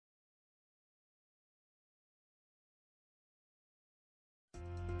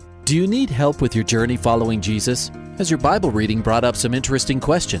Do you need help with your journey following Jesus? Has your Bible reading brought up some interesting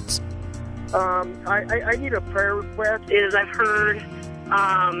questions? I need a prayer request. I've heard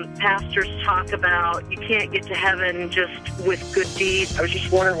pastors talk about you can't get to heaven just with good deeds. I was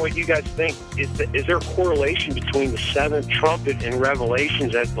just wondering what you guys think. Is there a correlation between the seventh trumpet in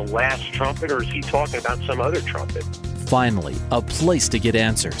Revelations as the last trumpet, or is he talking about some other trumpet? Finally, a place to get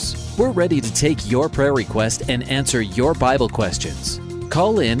answers. We're ready to take your prayer request and answer your Bible questions.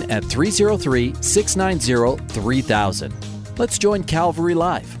 Call in at 303-690-3000. Let's join Calvary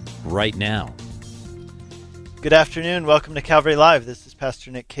Live right now. Good afternoon. Welcome to Calvary Live. This is Pastor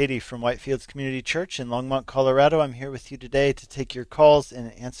Nick Cady from Whitefields Community Church in Longmont, Colorado. I'm here with you today to take your calls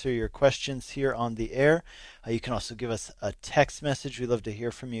and answer your questions here on the air. You can also give us a text message. We'd love to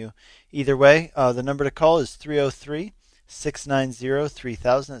hear from you either way. The number to call is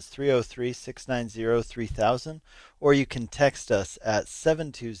 303-690-3000. That's 303-690-3000. Or you can text us at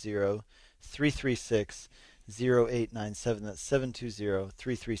 720-336-0897. That's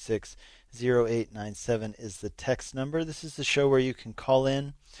 720-336-0897 is the text number. This is the show where you can call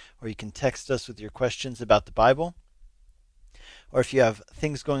in or you can text us with your questions about the Bible. Or if you have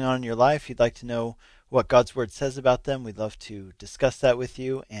things going on in your life, you'd like to know what God's Word says about them, we'd love to discuss that with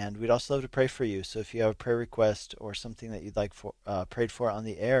you, and we'd also love to pray for you. So if you have a prayer request or something that you'd like prayed for on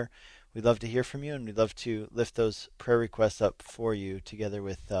the air, we'd love to hear from you, and we'd love to lift those prayer requests up for you together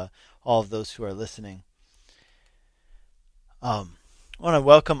with all of those who are listening. I want to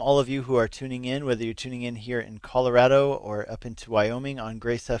welcome all of you who are tuning in, whether you're tuning in here in Colorado or up into Wyoming on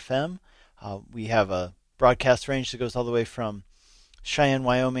Grace FM. We have a broadcast range that goes all the way from Cheyenne,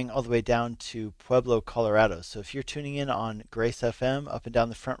 Wyoming, all the way down to Pueblo, Colorado. So if you're tuning in on Grace FM up and down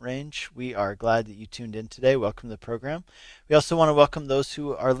the Front Range, we are glad that you tuned in today. Welcome to the program. We also want to welcome those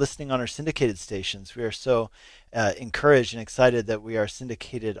who are listening on our syndicated stations. We are so encouraged and excited that we are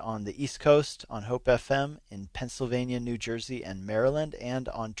syndicated on the East Coast, on Hope FM in Pennsylvania, New Jersey, and Maryland, and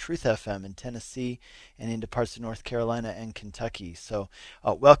on Truth FM in Tennessee and into parts of North Carolina and Kentucky. So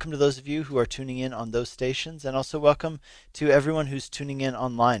welcome to those of you who are tuning in on those stations, and also welcome to everyone who's tuning in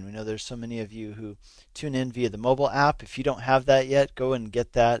online. We know there's so many of you who tune in via the mobile app. If you don't have that yet, go and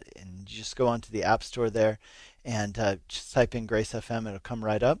get that, and just go onto the App Store there and just type in Grace FM. It'll come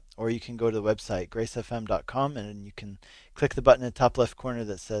right up. Or you can go to the website, gracefm.com, and you can click the button in the top left corner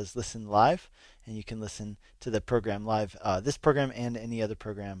that says Listen Live, and you can listen to the program live. This program and any other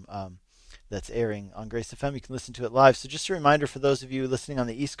program that's airing on Grace FM, you can listen to it live. So just a reminder for those of you listening on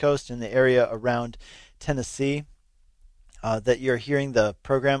the East Coast and the area around Tennessee, that you're hearing the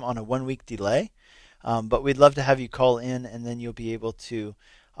program on a 1-week delay. But we'd love to have you call in, and then you'll be able to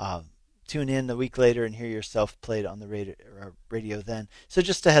tune in a week later and hear yourself played on the radio then. So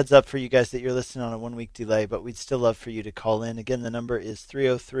just a heads up for you guys that you're listening on a 1-week delay, but we'd still love for you to call in. Again, the number is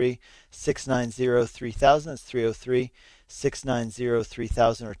 303-690-3000. That's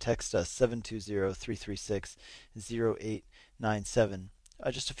 303-690-3000, or text us 720-336-0897.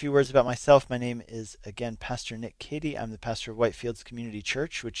 Just a few words about myself. My name is, again, Pastor Nick Cady. I'm the pastor of Whitefields Community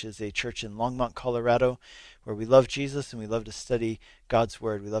Church, which is a church in Longmont, Colorado, where we love Jesus and we love to study God's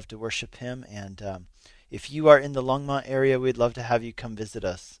Word. We love to worship Him. And if you are in the Longmont area, we'd love to have you come visit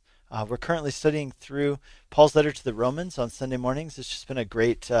us. We're currently studying through Paul's letter to the Romans on Sunday mornings. It's just been a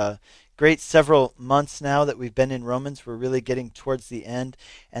great several months now that we've been in Romans. We're really getting towards the end.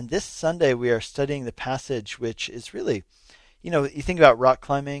 And this Sunday we are studying the passage which is really, you think about rock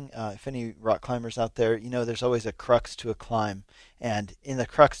climbing. If any rock climbers out there, there's always a crux to a climb. And in the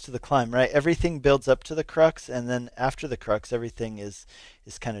crux to the climb, right, everything builds up to the crux, and then after the crux, everything is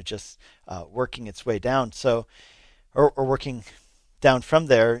kind of just working its way down. So, or working down from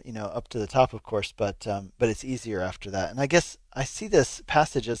there, up to the top, of course, but it's easier after that. And I guess I see this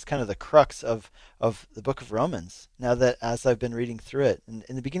passage as kind of the crux of the book of Romans, now that as I've been reading through it. And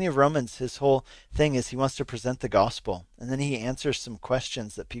in the beginning of Romans, his whole thing is he wants to present the gospel, and then he answers some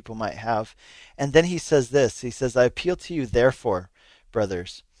questions that people might have. And then he says this, he says, I appeal to you, therefore,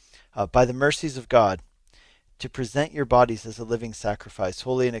 brothers, by the mercies of God, to present your bodies as a living sacrifice,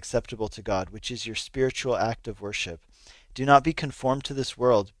 holy and acceptable to God, which is your spiritual act of worship. Do not be conformed to this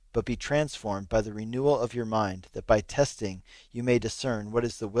world, but be transformed by the renewal of your mind, that by testing you may discern what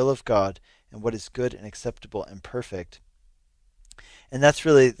is the will of God and what is good and acceptable and perfect. And that's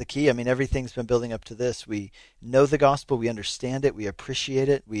really the key. I mean, everything's been building up to this. We know the gospel, we understand it, we appreciate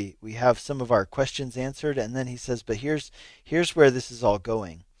it, we have some of our questions answered, and then he says, but here's where this is all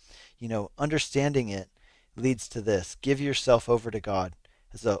going. Understanding it leads to this. Give yourself over to God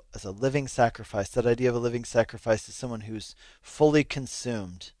as a living sacrifice. That idea of a living sacrifice is someone who's fully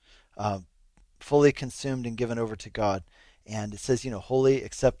consumed and given over to God. And it says, holy,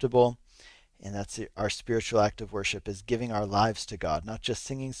 acceptable, and that's our spiritual act of worship, is giving our lives to God, not just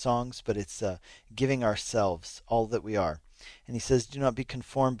singing songs, but it's giving ourselves, all that we are. And he says, do not be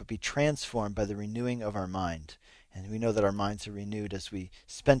conformed, but be transformed by the renewing of our mind. And we know that our minds are renewed as we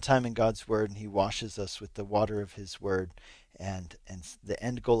spend time in God's Word, and he washes us with the water of his Word. And the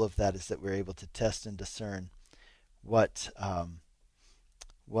end goal of that is that we're able to test and discern what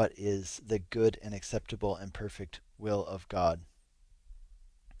is the good and acceptable and perfect will of God.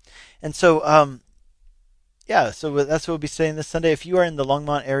 And so, so that's what we'll be saying this Sunday. If you are in the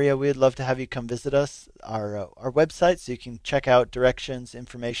Longmont area, we'd love to have you come visit us. Our website, so you can check out directions,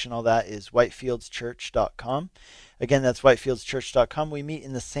 information, all that is whitefieldschurch.com. Again, that's whitefieldschurch.com. We meet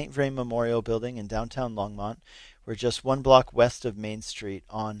in the St. Vrain Memorial Building in downtown Longmont. We're just 1 block west of Main Street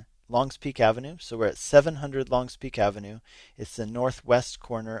on Longs Peak Avenue. So we're at 700 Longs Peak Avenue. It's the northwest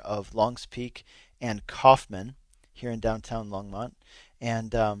corner of Longs Peak and Kaufman here in downtown Longmont.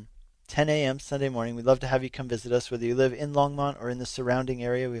 And 10 a.m. Sunday morning. We'd love to have you come visit us, whether you live in Longmont or in the surrounding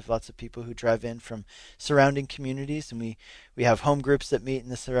area. We have lots of people who drive in from surrounding communities, and we have home groups that meet in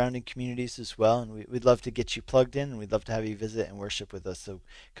the surrounding communities as well. And we'd love to get you plugged in, and we'd love to have you visit and worship with us. So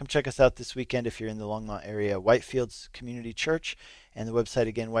come check us out this weekend if you're in the Longmont area. Whitefields Community Church, and the website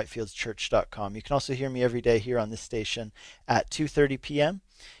again, whitefieldschurch.com. You can also hear me every day here on this station at 2:30 p.m.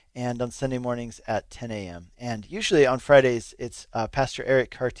 and on Sunday mornings at 10 a.m. And usually on Fridays, it's Pastor Eric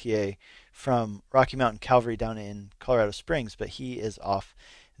Cartier from Rocky Mountain Calvary down in Colorado Springs, but he is off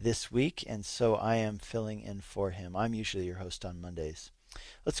this week, and so I am filling in for him. I'm usually your host on Mondays.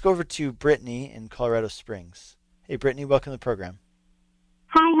 Let's go over to Brittany in Colorado Springs. Hey, Brittany, welcome to the program.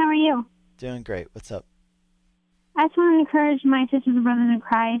 Hi, how are you? Doing great. What's up? I just want to encourage my sisters and brothers in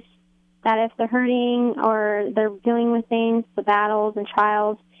Christ that if they're hurting or they're dealing with things, the battles and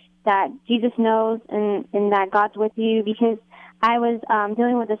trials, that Jesus knows and that God's with you, because I was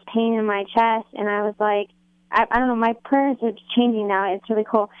dealing with this pain in my chest, and I was like, I don't know, my prayers are changing now. It's really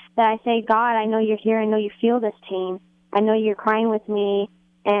cool that I say, God, I know you're here. I know you feel this pain. I know you're crying with me,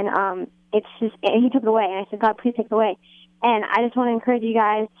 and it's just, and he took it away, and I said, God, please take it away. And I just want to encourage you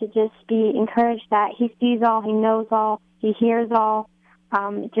guys to just be encouraged that he sees all, he knows all, he hears all.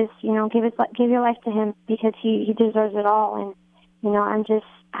 Just, give your life to him, because he deserves it all. And,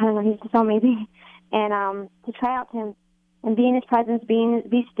 I don't know, he's just so amazing. And to try out to him and be in his presence,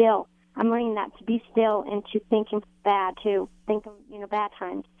 be still. I'm learning that, to be still and to think him bad, too. Think of, bad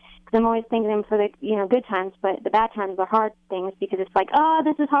times. Because I'm always thinking him for the, good times, but the bad times are hard things, because it's like, oh,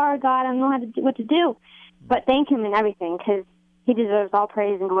 this is hard, God, I don't know what to do. But thank him in everything, because he deserves all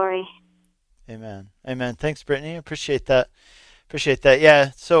praise and glory. Amen. Amen. Thanks, Brittany. Appreciate that.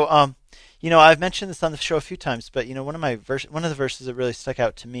 Yeah. So, I've mentioned this on the show a few times, but one of the verses that really stuck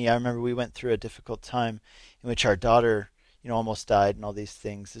out to me, I remember we went through a difficult time in which our daughter, almost died and all these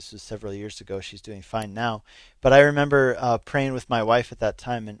things. This was several years ago. She's doing fine now. But I remember praying with my wife at that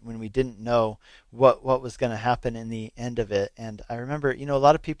time, and when we didn't know what was going to happen in the end of it. And I remember, a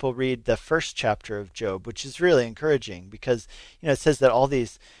lot of people read the first chapter of Job, which is really encouraging, because, it says that all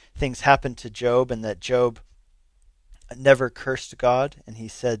these things happened to Job, and that Job never cursed God, and he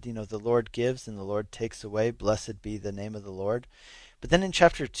said, the Lord gives and the Lord takes away. Blessed be the name of the Lord. But then in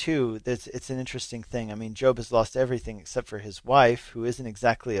chapter 2, it's an interesting thing. I mean, Job has lost everything except for his wife, who isn't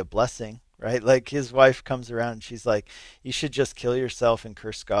exactly a blessing, right? Like, his wife comes around and she's like, you should just kill yourself and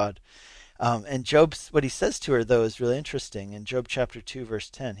curse God. And what he says to her, though, is really interesting. In Job chapter 2,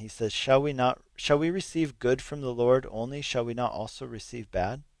 verse 10, he says, shall we receive good from the Lord only? Shall we not also receive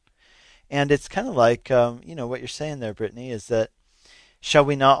bad? And it's kind of like, what you're saying there, Brittany, is that shall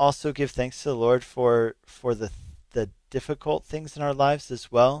we not also give thanks to the Lord for the difficult things in our lives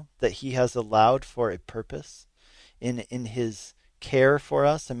as well, that he has allowed for a purpose in his care for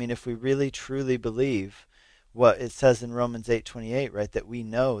us? I mean, if we really truly believe what it says in Romans 8:28, right, that we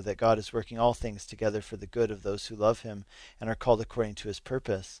know that God is working all things together for the good of those who love him and are called according to his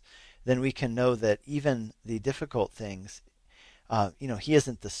purpose, then we can know that even the difficult things, he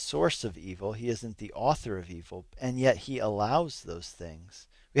isn't the source of evil. He isn't the author of evil, and yet he allows those things.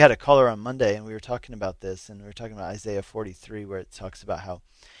 We had a caller on Monday, and we were talking about this, and we were talking about Isaiah 43, where it talks about how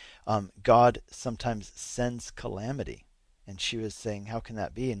God sometimes sends calamity. And she was saying, how can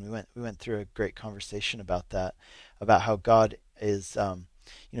that be? And we went through a great conversation about that, about how God is,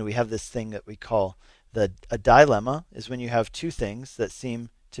 we have this thing that we call a dilemma, is when you have two things that seem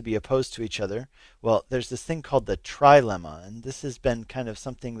to be opposed to each other. Well, there's this thing called the trilemma, and this has been kind of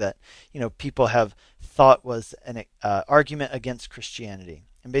something that people have thought was an argument against Christianity.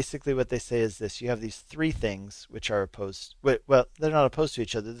 And basically what they say is this: you have these three things which are opposed. Well, they're not opposed to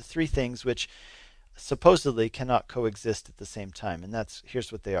each other. The three things which supposedly cannot coexist at the same time. And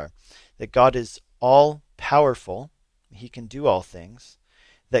here's what they are: that God is all powerful, he can do all things,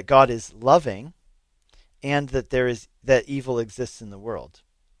 that God is loving, and that evil exists in the world.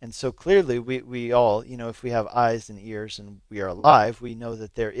 And so clearly we all, if we have eyes and ears and we are alive, we know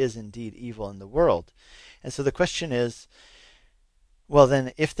that there is indeed evil in the world. And so the question is, well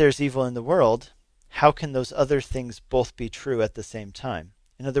then, if there's evil in the world, how can those other things both be true at the same time?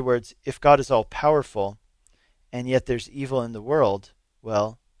 In other words, if God is all powerful and yet there's evil in the world,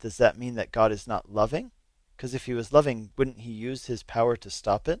 well, does that mean that God is not loving? Because if he was loving, wouldn't he use his power to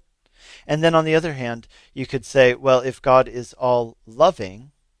stop it? And then on the other hand, you could say, well, if God is all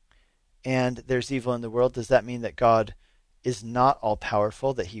loving and there's evil in the world, does that mean that God is not all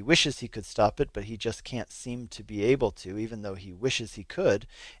powerful, that he wishes he could stop it, but he just can't seem to be able to, even though he wishes he could?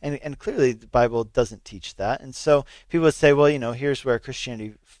 And clearly the Bible doesn't teach that. And so people would say, well, here's where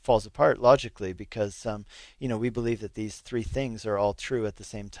Christianity falls apart logically, because we believe that these three things are all true at the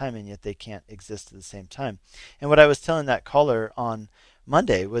same time, and yet they can't exist at the same time. And what I was telling that caller on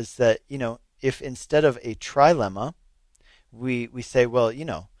Monday was that, if instead of a trilemma, we say, well,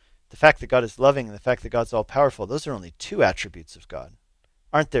 the fact that God is loving and the fact that God's all powerful, those are only two attributes of God.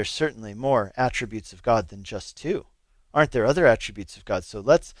 Aren't there certainly more attributes of God than just two? Aren't there other attributes of God? So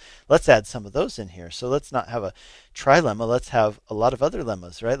let's add some of those in here. So let's not have a trilemma. Let's have a lot of other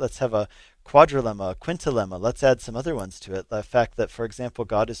lemmas, right? Let's have a quadrilemma, a quintilemma. Let's add some other ones to it. The fact that, for example,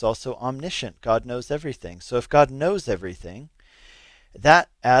 God is also omniscient. God knows everything. So if God knows everything, that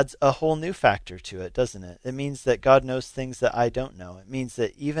adds a whole new factor to it, doesn't it? It means that God knows things that I don't know. It means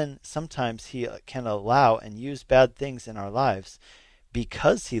that even sometimes he can allow and use bad things in our lives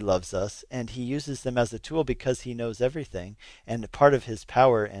because he loves us, and he uses them as a tool because he knows everything. And part of his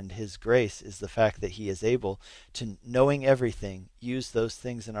power and his grace is the fact that he is able to, knowing everything, use those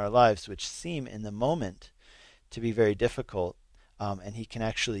things in our lives which seem in the moment to be very difficult, and he can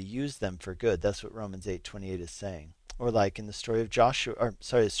actually use them for good. That's what Romans 8:28 is saying. Or like in the story of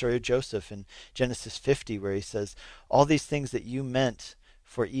the story of Joseph in Genesis 50, where he says, all these things that you meant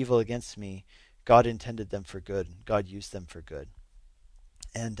for evil against me, God intended them for good. God used them for good.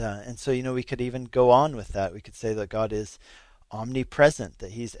 And so, we could even go on with that. We could say that God is omnipresent,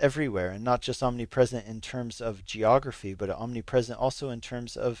 that he's everywhere, and not just omnipresent in terms of geography, but omnipresent also in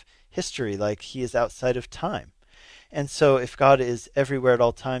terms of history, like he is outside of time. And so if God is everywhere at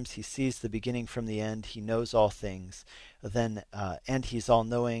all times, he sees the beginning from the end, he knows all things, then and he's all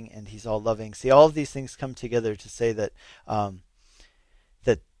knowing and he's all loving. See, all of these things come together to say that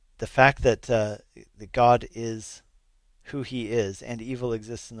that the fact that God is who he is and evil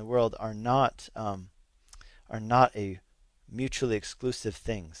exists in the world are not a mutually exclusive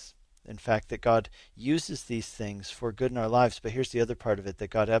things. In fact, that God uses these things for good in our lives. But here's the other part of it, that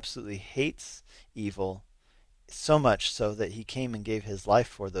God absolutely hates evil, so much so that he came and gave his life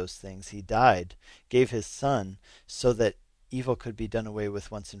for those things. He died, gave his son, so that evil could be done away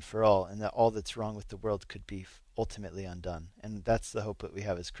with once and for all, and that all that's wrong with the world could be ultimately undone. And that's the hope that we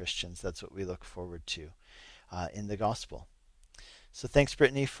have as Christians. That's what we look forward to in the gospel. So thanks,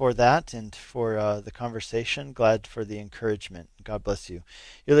 Brittany, for that and for the conversation. Glad for the encouragement. God bless you.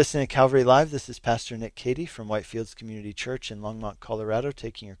 You're listening to Calvary Live. This is Pastor Nick Cady from Whitefields Community Church in Longmont, Colorado,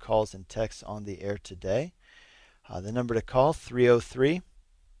 taking your calls and texts on the air today. The number to call, 303-690-3000.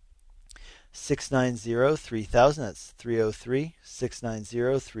 That's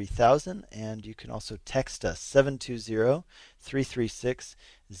 303-690-3000. And you can also text us, 720-336-0897.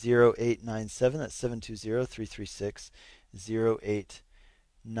 That's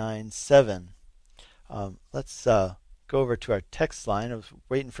 720-336-0897. Let's go over to our text line. I was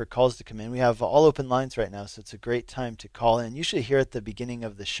waiting for calls to come in. We have all open lines right now, so it's a great time to call in. Usually here at the beginning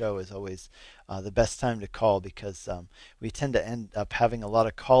of the show is always the best time to call, because we tend to end up having a lot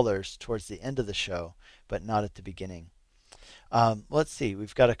of callers towards the end of the show, but not at the beginning. Let's see.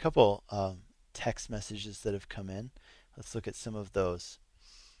 We've got a couple text messages that have come in. Let's look at some of those.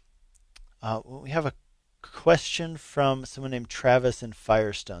 We have a question from someone named Travis in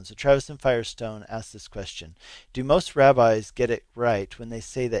Firestone. So Travis in Firestone asked this question: do most rabbis get it right when they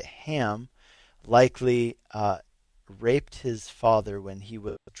say that Ham likely raped his father when he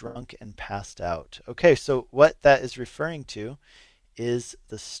was drunk and passed out? Okay, so what that is referring to is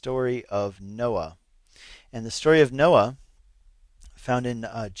the story of Noah. And the story of Noah found in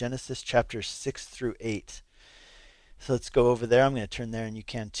Genesis chapters 6 through 8. So let's go over there. I'm going to turn there, and you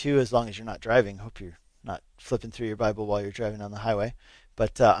can too, as long as you're not driving. Hope you're not flipping through your Bible while you're driving on the highway.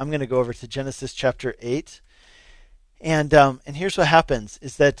 But I'm going to go over to Genesis chapter 8. And here's what happens,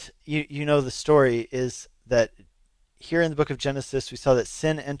 is that you know the story is that here in the book of Genesis we saw that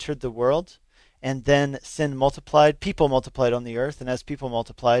sin entered the world, and then sin multiplied, people multiplied on the earth, and as people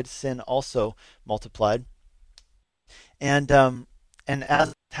multiplied, sin also multiplied. And as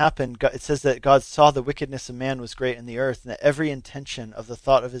it happened, it says that God saw the wickedness of man was great in the earth, and that every intention of the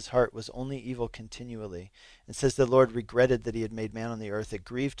thought of his heart was only evil continually. It says the Lord regretted that he had made man on the earth. It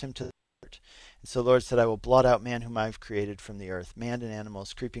grieved him to the heart. And so the Lord said, I will blot out man whom I have created from the earth, man and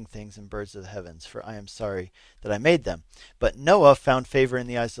animals, creeping things, and birds of the heavens, for I am sorry that I made them. But Noah found favor in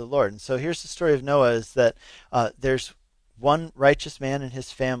the eyes of the Lord. And so here's the story of Noah, is that there's one righteous man and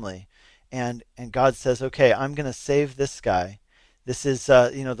his family, and God says, okay, I'm going to save this guy. This is,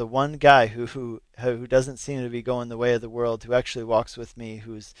 the one guy who doesn't seem to be going the way of the world, who actually walks with me.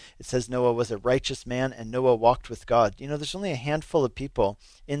 It says Noah was a righteous man, and Noah walked with God. There's only a handful of people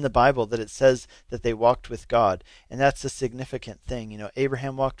in the Bible that it says that they walked with God, and that's a significant thing.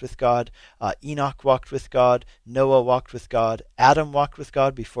 Abraham walked with God, Enoch walked with God, Noah walked with God, Adam walked with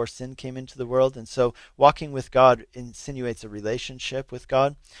God before sin came into the world, and so walking with God insinuates a relationship with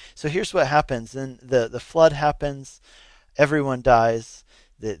God. So here's what happens. Then the flood happens. Everyone dies.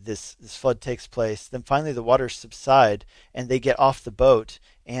 This flood takes place. Then finally the waters subside, and they get off the boat.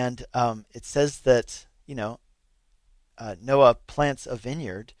 And it says that Noah plants a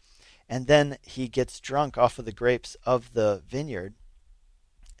vineyard, and then he gets drunk off of the grapes of the vineyard,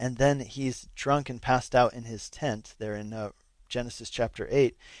 and then he's drunk and passed out in his tent there in Genesis chapter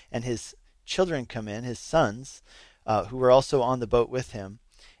 8. And his children come in, his sons, who were also on the boat with him,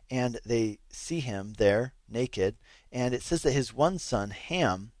 and they see him there naked. And it says that his one son,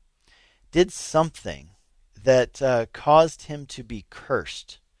 Ham, did something that caused him to be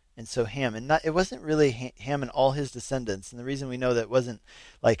cursed. And so Ham, it wasn't really Ham and all his descendants. And the reason we know that wasn't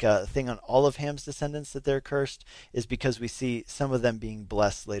like a thing on all of Ham's descendants that they're cursed is because we see some of them being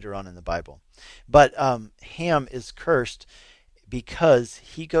blessed later on in the Bible. But Ham is cursed because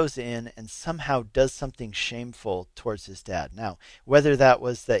he goes in and somehow does something shameful towards his dad. Now, whether that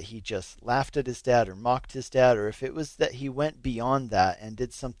was that he just laughed at his dad or mocked his dad, or if it was that he went beyond that and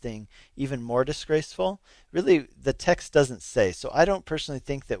did something even more disgraceful, really the text doesn't say. So I don't personally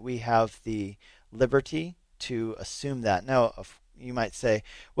think that we have the liberty to assume that. Now, you might say,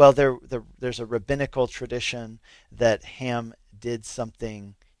 well, there's a rabbinical tradition that Ham did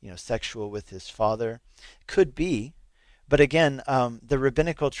something sexual with his father. Could be. But again, the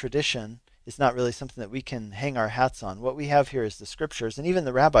rabbinical tradition is not really something that we can hang our hats on. What we have here is the scriptures, and even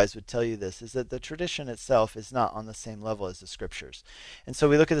the rabbis would tell you this, is that the tradition itself is not on the same level as the scriptures. And so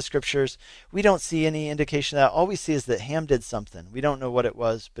we look at the scriptures, we don't see any indication of that. All we see is that Ham did something. We don't know what it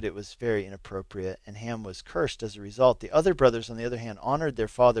was, but it was very inappropriate, and Ham was cursed as a result. The other brothers, on the other hand, honored their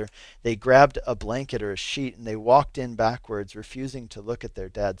father. They grabbed a blanket or a sheet, and they walked in backwards, refusing to look at their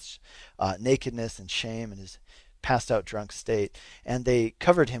dad's nakedness and shame and his passed out drunk state, and they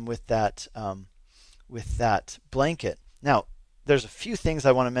covered him with that blanket. Now, there's a few things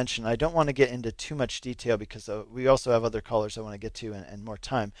I want to mention. I don't want to get into too much detail because we also have other callers I want to get to and more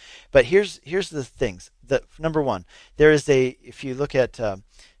time. But here's the things. Number one, there is if you look at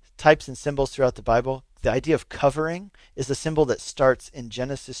types and symbols throughout the Bible, the idea of covering is a symbol that starts in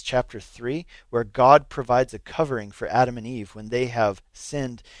Genesis chapter 3, where God provides a covering for Adam and Eve when they have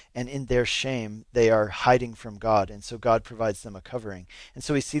sinned, and in their shame they are hiding from God, and so God provides them a covering. And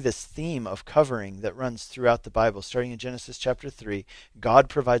so we see this theme of covering that runs throughout the Bible. Starting in Genesis chapter 3, God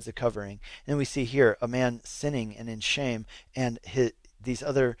provides a covering, and we see here a man sinning and in shame, and these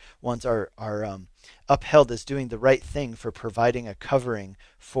other ones are upheld as doing the right thing for providing a covering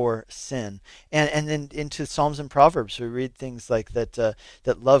for sin. And then into Psalms and Proverbs, we read things like that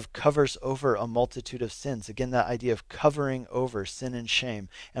love covers over a multitude of sins. Again, that idea of covering over sin and shame.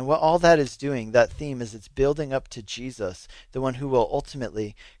 And what all that is doing, that theme, is it's building up to Jesus, the one who will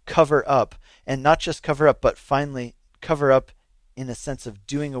ultimately cover up, and not just cover up, but finally cover up in a sense of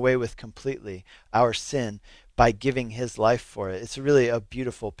doing away with completely our sin by giving his life for it. It's really a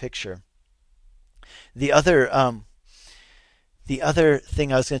beautiful picture. The other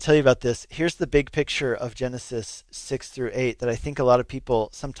thing I was going to tell you about this, here's the big picture of Genesis 6 through 8 that I think a lot of people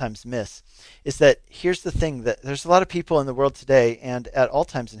sometimes miss, is that here's the thing, that there's a lot of people in the world today and at all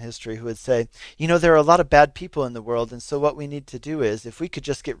times in history who would say, there are a lot of bad people in the world, and so what we need to do is, if we could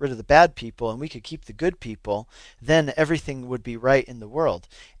just get rid of the bad people and we could keep the good people, then everything would be right in the world.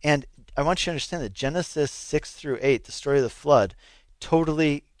 And I want you to understand that Genesis 6 through 8, the story of the flood,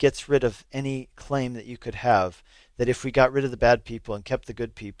 totally gets rid of any claim that you could have that if we got rid of the bad people and kept the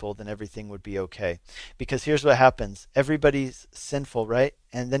good people, then everything would be okay. Because here's what happens. Everybody's sinful, right?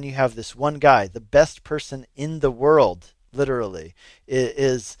 And then you have this one guy, the best person in the world, literally,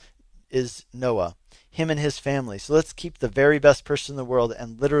 is Noah. him and his family. So let's keep the very best person in the world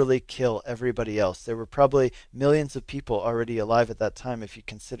and literally kill everybody else. There were probably millions of people already alive at that time if you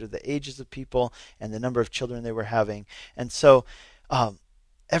consider the ages of people and the number of children they were having. And so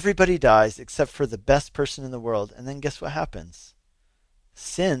everybody dies except for the best person in the world. And then guess what happens?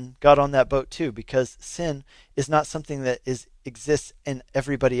 Sin got on that boat too, because sin is not something that exists in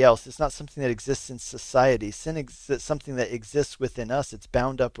everybody else. It's not something that exists in society. Sin is something that exists within us. It's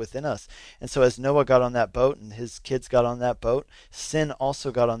bound up within us. And so as Noah got on that boat and his kids got on that boat, sin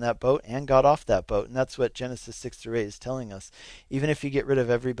also got on that boat and got off that boat. And that's what Genesis 6-8 is telling us. Even if you get rid of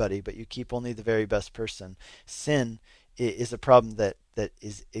everybody, but you keep only the very best person, sin is a problem that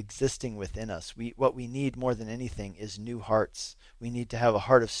is existing within us. What we need more than anything is new hearts. We need to have a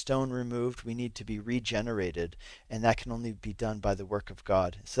heart of stone removed. We need to be regenerated, and that can only be done by the work of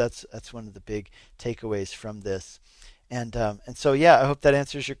God. So that's one of the big takeaways from this. And so yeah, I hope that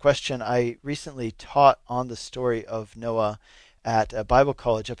answers your question. I recently taught on the story of Noah at a Bible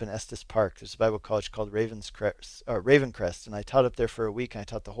college up in Estes Park. There's a Bible college called Ravencrest, and I taught up there for a week, and I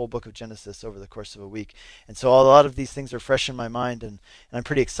taught the whole book of Genesis over the course of a week. And so a lot of these things are fresh in my mind, and I'm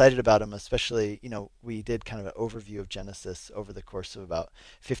pretty excited about them, especially, we did kind of an overview of Genesis over the course of about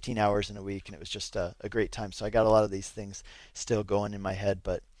 15 hours in a week, and it was just a great time. So I got a lot of these things still going in my head,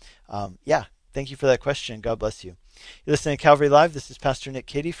 but yeah. Thank you for that question. God bless you. You're listening to Calvary Live. This is Pastor Nick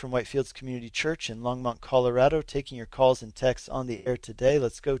Cady from Whitefields Community Church in Longmont, Colorado, taking your calls and texts on the air today.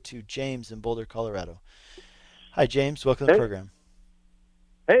 Let's go to James in Boulder, Colorado. Hi, James. Welcome to the program.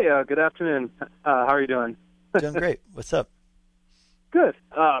 Hey, good afternoon. How are you doing? Doing great. What's up? Good.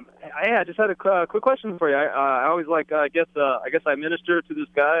 I just had a quick question for you. I always I guess I minister to this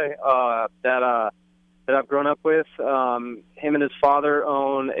guy that I've grown up with. Him and his father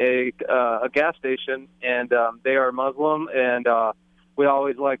own a gas station, and they are Muslim, and we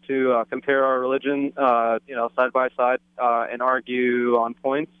always like to compare our religion, side by side, and argue on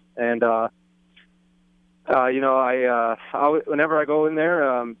points. And whenever I go in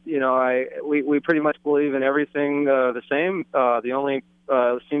there, we pretty much believe in everything the same. The only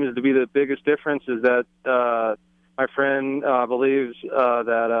seems to be the biggest difference is that my friend believes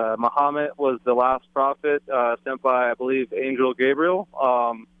that Muhammad was the last prophet sent by, I believe, Angel Gabriel.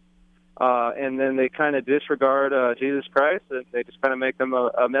 And then they kind of disregard Jesus Christ, and they just kind of make him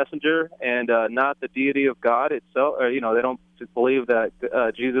a messenger and not the deity of God itself. Or, they don't believe that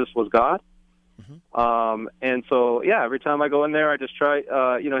Jesus was God. Mm-hmm. And so, yeah, every time I go in there, I just try,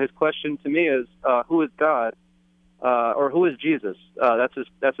 his question to me is, who is God? Or who is Jesus?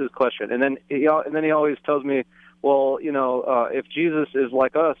 That's his question. And then he always tells me, well, if Jesus is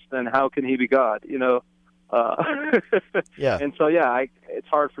like us, then how can he be God? Yeah. And so, yeah, it's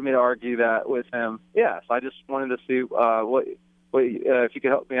hard for me to argue that with him. Yeah. So I just wanted to see what if you could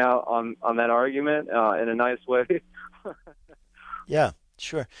help me out on that argument in a nice way. Yeah,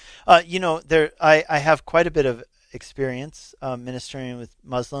 sure. I have quite a bit of experience ministering with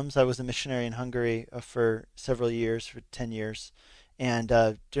Muslims. I was a missionary in Hungary for several years, for 10 years. And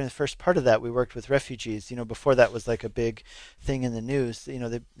during the first part of that, we worked with refugees. Before that was like a big thing in the news.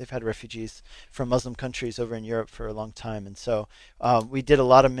 They've had refugees from Muslim countries over in Europe for a long time. And so we did a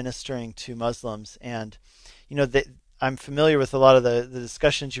lot of ministering to Muslims. And, I'm familiar with a lot of the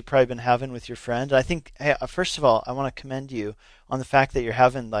discussions you've probably been having with your friend. I think, first of all, I want to commend you on the fact that you're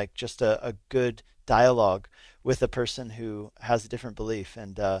having just a good dialogue with a person who has a different belief.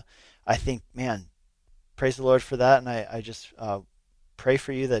 And I think, man, praise the Lord for that. And I just pray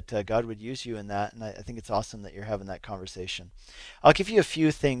for you that God would use you in that, and I think it's awesome that you're having that conversation. I'll give you a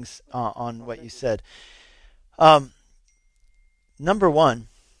few things on what you said. Number one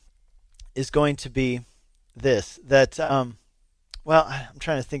is going to be this, that, I'm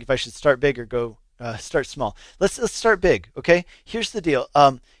trying to think if I should start big or go start small. Let's start big, okay? Here's the deal.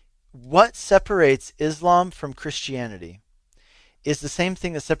 What separates Islam from Christianity is the same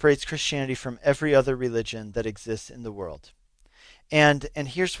thing that separates Christianity from every other religion that exists in the world. And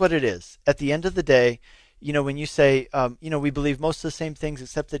here's what it is. At the end of the day, when you say, we believe most of the same things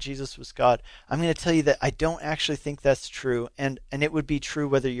except that Jesus was God, I'm going to tell you that I don't actually think that's true. And it would be true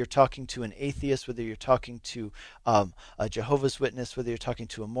whether you're talking to an atheist, whether you're talking to a Jehovah's Witness, whether you're talking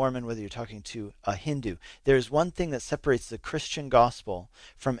to a Mormon, whether you're talking to a Hindu. There's one thing that separates the Christian gospel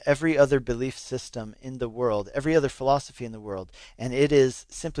from every other belief system in the world, every other philosophy in the world, and it is,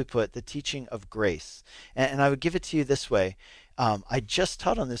 simply put, the teaching of grace. And I would give it to you this way. I just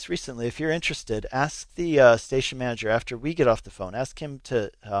taught on this recently. If you're interested, ask the station manager after we get off the phone. Ask him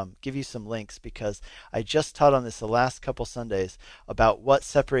to give you some links, because I just taught on this the last couple Sundays about what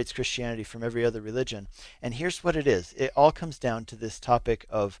separates Christianity from every other religion. And here's what it is. It all comes down to this topic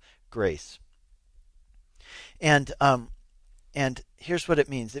of grace. And here's what it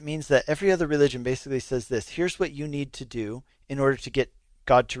means. It means that every other religion basically says this. Here's what you need to do in order to get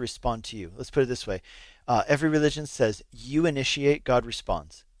God to respond to you. Let's put it this way. Every religion says you initiate, God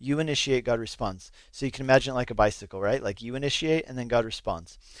responds. You initiate, God responds. So you can imagine it like a bicycle, right? Like you initiate and then God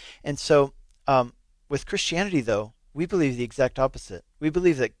responds. And so with Christianity, though, we believe the exact opposite. We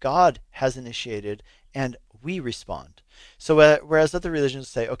believe that God has initiated and we respond. So whereas other religions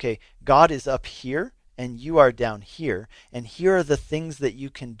say, okay, God is up here and you are down here, and here are the things that you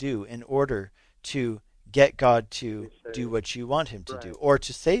can do in order to get God to do what you want him to do, or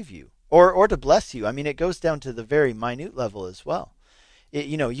to save you, or to bless you. I mean, it goes down to the very minute level as well.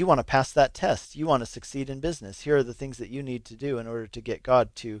 You want to pass that test. You want to succeed in business. Here are the things that you need to do in order to get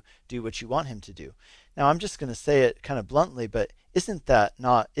God to do what you want him to do. Now, I'm just going to say it kind of bluntly, but is that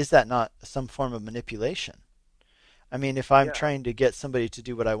not some form of manipulation? I mean, if I'm trying to get somebody to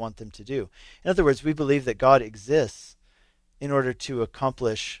do what I want them to do. In other words, we believe that God exists in order to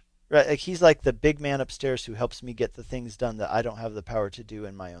accomplish, right? Like he's like the big man upstairs who helps me get the things done that I don't have the power to do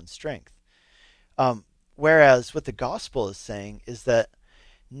in my own strength. Whereas what the gospel is saying is that,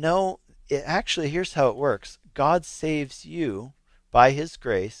 no, here's how it works. God saves you by his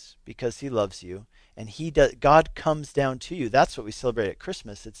grace because he loves you. And God comes down to you. That's what we celebrate at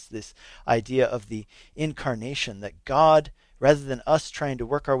Christmas. It's this idea of the incarnation, that God, rather than us trying to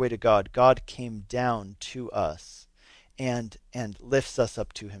work our way to God, God came down to us and lifts us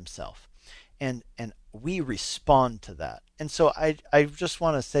up to himself. And we respond to that. And so I just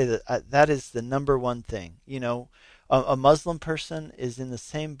want to say that that is the number one thing. A Muslim person is in the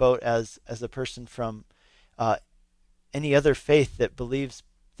same boat as a person from any other faith that believes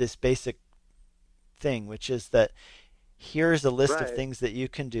this basic thing, which is that here's a list of things that you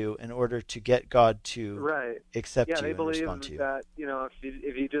can do in order to get God to accept you and respond to you. That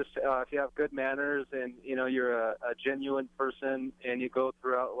if you have good manners and you're a genuine person and you go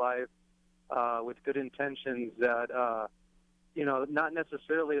throughout life with good intentions, that not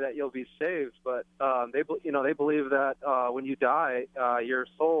necessarily that you'll be saved, but they believe that when you die, your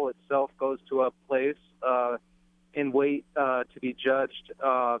soul itself goes to a place and wait to be judged.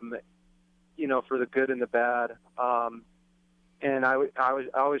 For the good and the bad. And I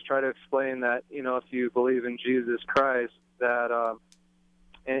always try to explain that, if you believe in Jesus Christ, that,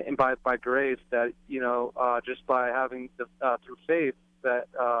 and by grace, that, just by having, through faith, that,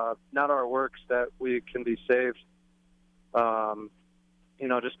 not our works, that we can be saved,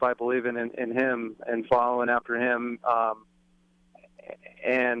 just by believing in him and following after him.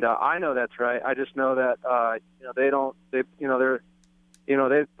 And I know that's right. I just know that,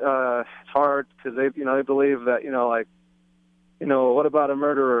 it's hard because they believe that, what about a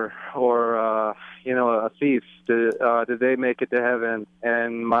murderer or, a thief? Did they make it to heaven?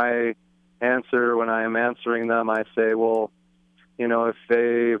 And my answer when I am answering them, I say, well, if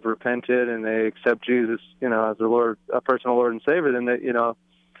they've repented and they accept Jesus, as their Lord, a personal Lord and Savior, then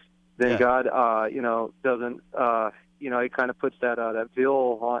God, doesn't, he kind of puts that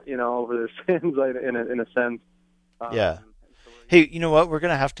veil on, over their sins in a sense. Hey, you know what? We're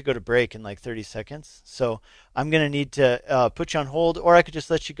going to have to go to break in like 30 seconds. So I'm going to need to put you on hold, or I could just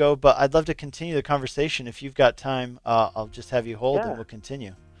let you go. But I'd love to continue the conversation. If you've got time, I'll just have you hold and we'll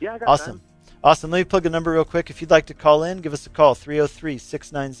continue. Yeah, I got Awesome. time. Awesome. Let me plug the number real quick. If you'd like to call in, give us a call,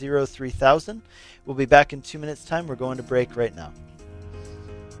 303-690-3000. We'll be back in 2 minutes' time. We're going to break right now.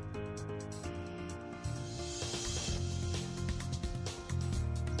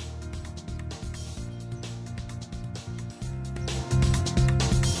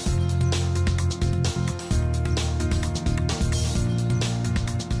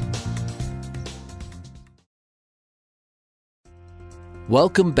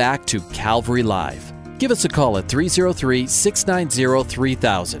 Welcome back to Calvary Live. Give us a call at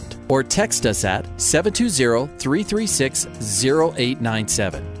 303-690-3000 or text us at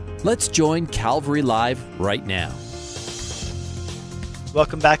 720-336-0897. Let's join Calvary Live right now.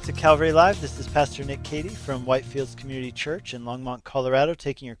 Welcome back to Calvary Live. This is Pastor Nick Cady from Whitefields Community Church in Longmont, Colorado,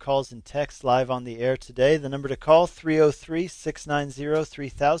 taking your calls and texts live on the air today. The number to call,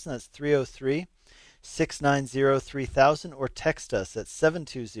 303-690-3000. That's 303-690-3000, or text us at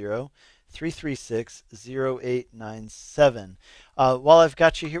 720-336-0897. While I've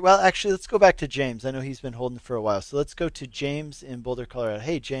got you here, well, actually, let's go back to James. I know he's been holding for a while. So let's go to James in Boulder, Colorado.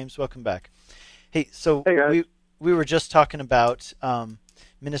 Hey, James, welcome back. Hey, so we were just talking about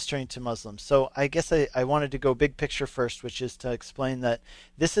ministering to Muslims. So I guess I wanted to go big picture first, which is to explain that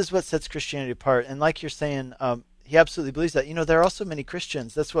this is what sets Christianity apart. And like you're saying, he absolutely believes that. There are also many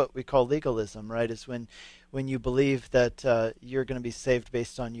Christians. That's what we call legalism, right? Is when you believe that you're going to be saved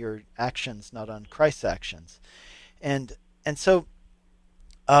based on your actions, not on Christ's actions, and so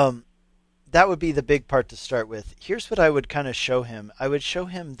that would be the big part to start with. Here's what I would kind of show him. I would show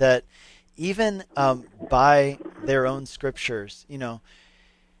him that even by their own scriptures,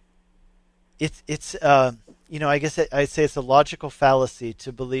 it's I guess I'd say it's a logical fallacy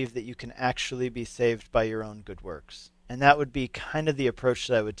to believe that you can actually be saved by your own good works. And that would be kind of the approach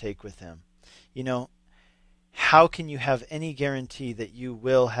that I would take with him. How can you have any guarantee that you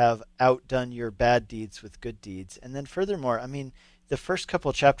will have outdone your bad deeds with good deeds? And then furthermore, the first couple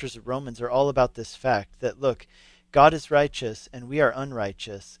of chapters of Romans are all about this fact that, look, God is righteous and we are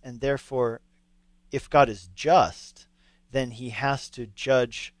unrighteous, and therefore, if God is just, then he has to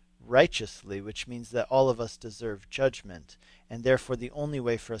judge righteously, which means that all of us deserve judgment, and therefore the only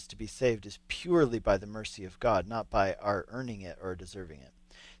way for us to be saved is purely by the mercy of God, not by our earning it or deserving it.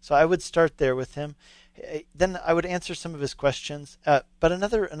 So I would start there with him. Then I would answer some of his questions. But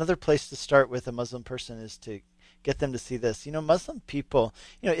another place to start with a Muslim person is to get them to see this. Muslim people,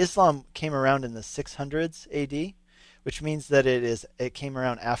 Islam came around in the 600s AD, which means that it came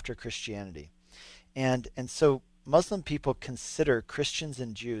around after Christianity. And so Muslim people consider Christians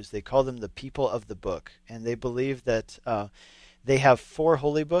and Jews, they call them the people of the book, and they believe that they have 4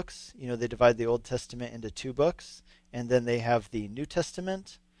 holy books. They divide the Old Testament into 2 books, and then they have the New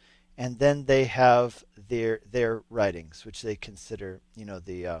Testament, and then they have their writings, which they consider,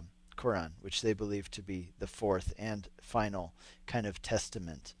 the Quran, which they believe to be the 4th and final kind of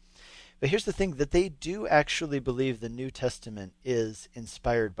testament. But here's the thing, that they do actually believe the New Testament is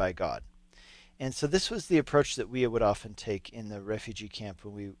inspired by God. And so this was the approach that we would often take in the refugee camp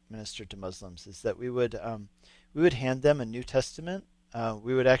when we ministered to Muslims, is that we would hand them a New Testament.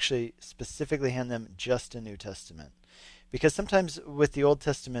 We would actually specifically hand them just a New Testament. Because sometimes with the Old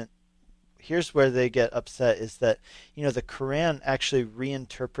Testament, here's where they get upset, is that the Quran actually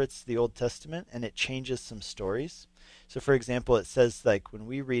reinterprets the Old Testament and it changes some stories. So for example, it says, like when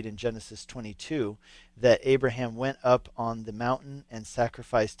we read in Genesis 22 that Abraham went up on the mountain and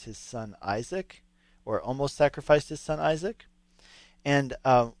sacrificed his son Isaac, or almost sacrificed his son Isaac. And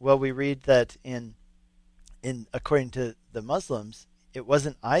we read that in according to the Muslims, it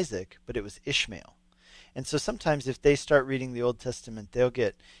wasn't Isaac, but it was Ishmael. And so sometimes if they start reading the Old Testament, they'll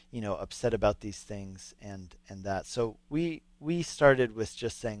get, upset about these things and that. So we started with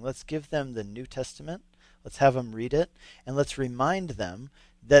just saying, let's give them the New Testament, let's have them read it, and let's remind them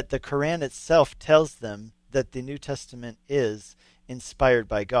that the Quran itself tells them that the New Testament is inspired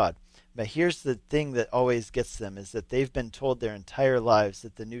by God. But here's the thing that always gets them, is that they've been told their entire lives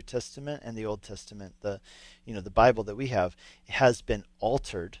that the New Testament and the Old Testament, the Bible that we have, has been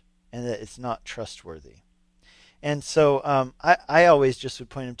altered and that it's not trustworthy. And so I always just would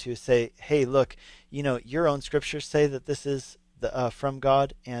point them to say, hey, look, your own scriptures say that this is from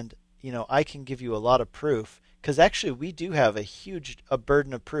God, and I can give you a lot of proof, because actually we do have a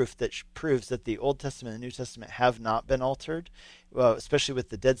burden of proof that proves that the Old Testament and the New Testament have not been altered, especially with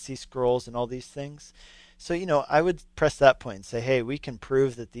the Dead Sea Scrolls and all these things. So I would press that point and say, hey, we can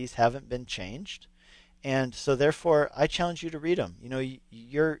prove that these haven't been changed, and so therefore I challenge you to read them.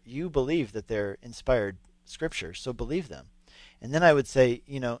 You believe that they're inspired scripture, so believe them. And then I would say,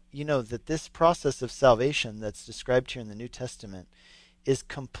 that this process of salvation that's described here in the New Testament is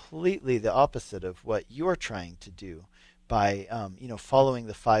completely the opposite of what you're trying to do by, following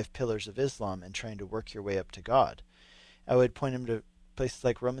the 5 pillars of Islam and trying to work your way up to God. I would point him to places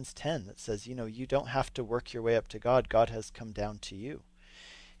like Romans 10 that says, you don't have to work your way up to God. God has come down to you.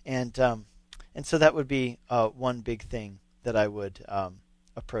 And so that would be one big thing that I would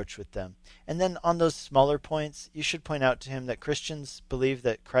approach with them. And then on those smaller points, you should point out to him that Christians believe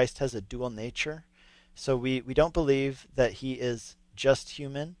that Christ has a dual nature. So we don't believe that he is just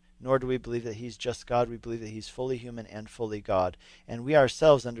human, nor do we believe that he's just God. We believe that he's fully human and fully God. And we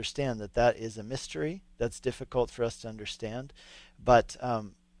ourselves understand that that is a mystery that's difficult for us to understand. But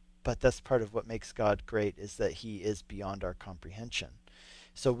that's part of what makes God great, is that he is beyond our comprehension.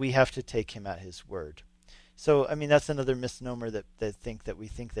 So we have to take him at his word. So, that's another misnomer that we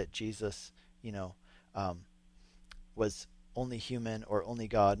think that Jesus, was only human or only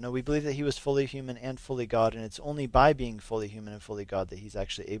God. No, we believe that he was fully human and fully God, and it's only by being fully human and fully God that he's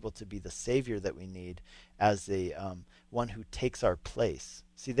actually able to be the Savior that we need as a one who takes our place.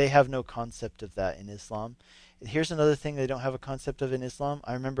 See, they have no concept of that in Islam. Here's another thing they don't have a concept of in Islam.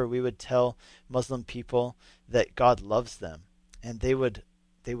 I remember we would tell Muslim people that God loves them, and they would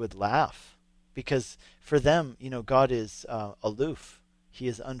laugh. Because for them, God is aloof. He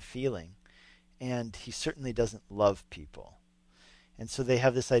is unfeeling. and he certainly doesn't love people. And so they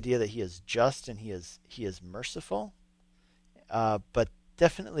have this idea that he is just and he is merciful, but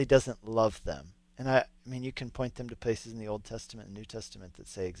definitely doesn't love them. And I mean, you can point them to places in the Old Testament and New Testament that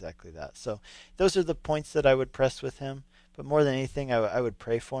say exactly that. So those are the points that I would press with him. But more than anything, I would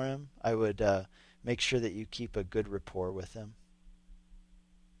pray for him. I would make sure that you keep a good rapport with him.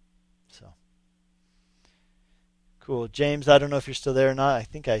 So cool. James, I don't know if you're still there or not. I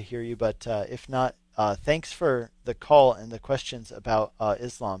think I hear you, but if not, thanks for the call and the questions about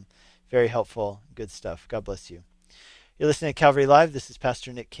Islam. Very helpful. Good stuff. God bless you. You're listening to Calvary Live. This is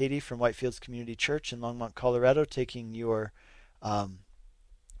Pastor Nick Cady from Whitefields Community Church in Longmont, Colorado, taking your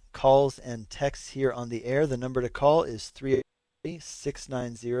calls and texts here on the air. The number to call is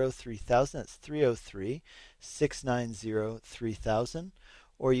 303-690-3000. That's 303-690-3000.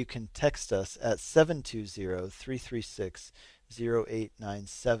 Or you can text us at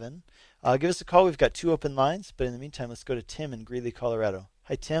 720-336-0897. Give us a call. We've got 2 open lines, but in the meantime, let's go to Tim in Greeley, Colorado.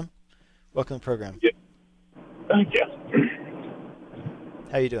 Hi, Tim. Welcome to the program. Yeah. Thank you.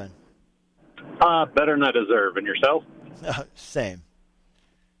 How you doing? Better than I deserve. And yourself? Same.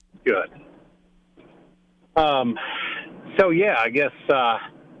 Good. So, yeah, I guess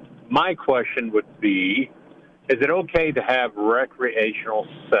my question would be, is it okay to have recreational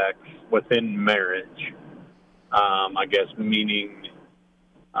sex within marriage? I guess meaning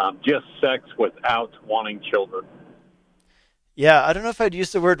just sex without wanting children. Yeah, I don't know if I'd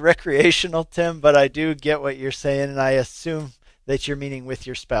use the word recreational, Tim, but I do get what you're saying, and I assume that you're meaning with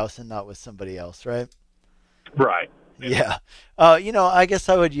your spouse and not with somebody else, right? Right. Yeah. I guess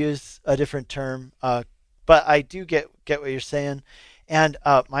I would use a different term, but I do get what you're saying. And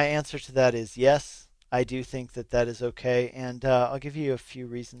my answer to that is yes, I do think that is okay. And I'll give you a few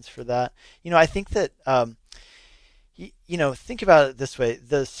reasons for that. I think that, think about it this way.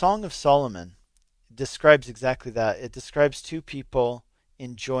 The Song of Solomon describes exactly that. It describes 2 people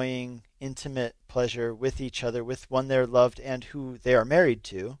enjoying intimate pleasure with each other, with one they're loved and who they are married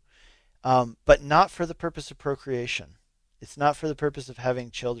to, but not for the purpose of procreation. It's not for the purpose of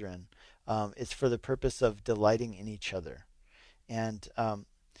having children. It's for the purpose of delighting in each other. And,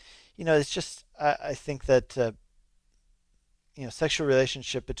 it's just, I think that, sexual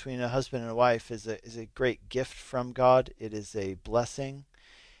relationship between a husband and a wife is a great gift from God. It is a blessing.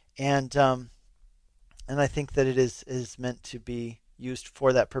 And I think that it is meant to be used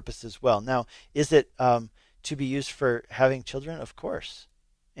for that purpose as well. Now, is it to be used for having children? Of course.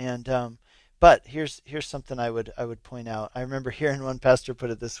 And but here's something I would point out. I remember hearing one pastor put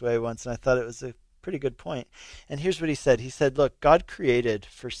it this way once, and I thought it was a pretty good point. And here's what he said. He said, "Look, God created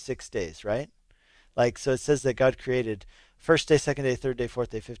for 6 days, right? So it says that God created first day, second day, third day, fourth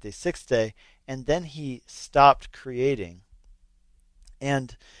day, fifth day, sixth day, and then He stopped creating."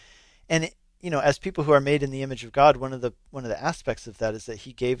 And as people who are made in the image of God, one of the aspects of that is that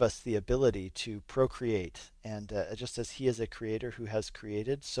He gave us the ability to procreate. And just as He is a creator who has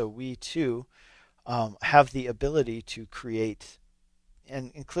created, so we too have the ability to create.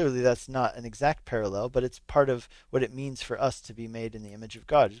 And clearly that's not an exact parallel, but it's part of what it means for us to be made in the image of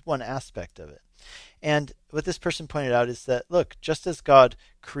God. It's one aspect of it. And what this person pointed out is that, look, just as God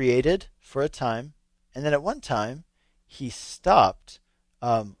created for a time, and then at one time He stopped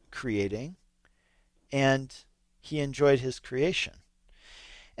creating, and He enjoyed His creation.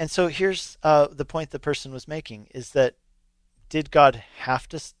 And so here's the point the person was making, is that did God have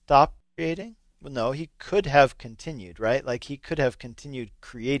to stop creating? Well, no, He could have continued, right? He could have continued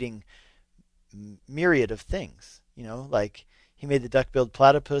creating myriad of things, like He made the duck-billed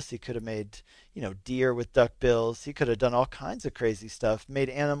platypus. He could have made, deer with duck bills. He could have done all kinds of crazy stuff, made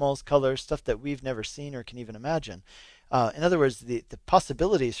animals, colors, stuff that we've never seen or can even imagine. In other words, the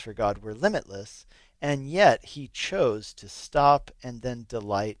possibilities for God were limitless, and yet He chose to stop and then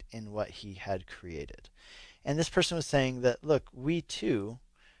delight in what He had created. And this person was saying that, look, we too,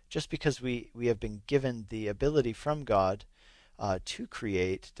 just because we have been given the ability from God to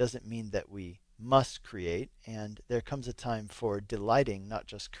create, doesn't mean that we must create, and there comes a time for delighting, not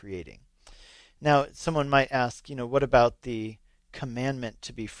just creating. Now, someone might ask, what about the commandment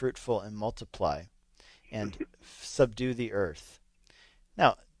to be fruitful and multiply and subdue the earth?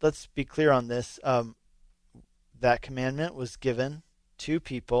 Now, let's be clear on this. That commandment was given to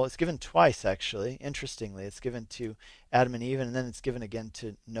people. It's given twice, actually. Interestingly, it's given to Adam and Eve, and then it's given again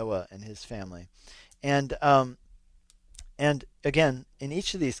to Noah and his family. And again, in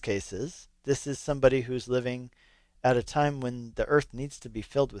each of these cases, this is somebody who's living at a time when the earth needs to be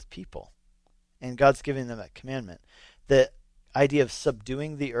filled with people, and God's giving them that commandment. The idea of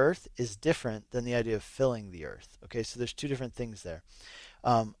subduing the earth is different than the idea of filling the earth. Okay, so there's 2 different things there.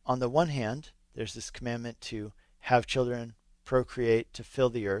 On the one hand, There's this commandment to have children, procreate, to fill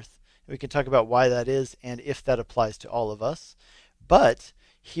the earth. We can talk about why that is and if that applies to all of us. But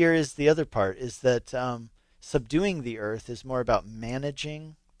here is the other part, is that subduing the earth is more about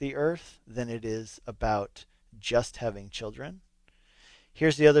managing the earth than it is about just having children.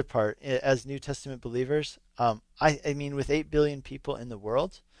 Here's the other part. As New Testament believers, I mean, with 8 billion people in the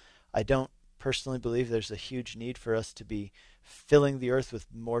world, I don't personally believe there's a huge need for us to be filling the earth with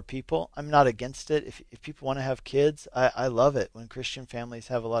more people. I'm not against it. If people want to have kids, I love it when Christian families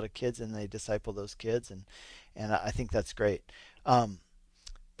have a lot of kids and they disciple those kids, and I think that's great.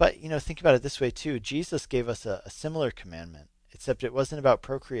 But, think about it this way too. Jesus gave us a similar commandment, except it wasn't about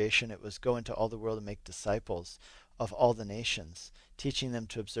procreation. It was go into all the world and make disciples of all the nations, teaching them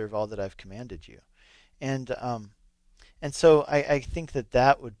to observe all that I've commanded you. And so I think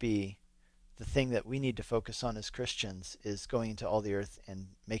that would be the thing that we need to focus on as Christians, is going into all the earth and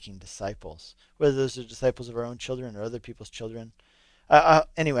making disciples, whether those are disciples of our own children or other people's children.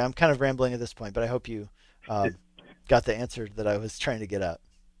 Anyway, I'm kind of rambling at this point, but I hope you got the answer that I was trying to get at.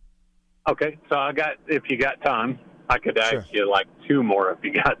 Okay, so if you got time, I could ask you like 2 more if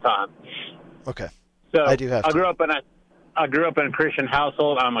you got time. Okay. So I do have. I grew up in a Christian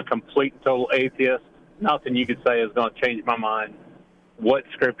household. I'm a complete and total atheist. Nothing you could say is going to change my mind. What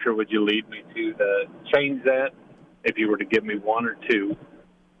scripture would you lead me to change that, if you were to give me 1 or 2?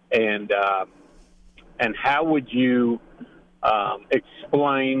 And how would you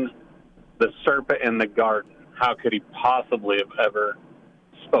explain the serpent in the garden? How could he possibly have ever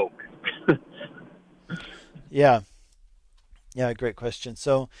spoke? Yeah, great question.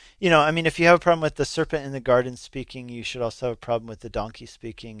 So, if you have a problem with the serpent in the garden speaking, you should also have a problem with the donkey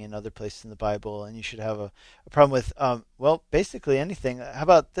speaking in other places in the Bible, and you should have a problem with, basically anything. How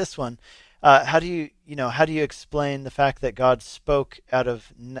about this one? How do you explain the fact that God spoke out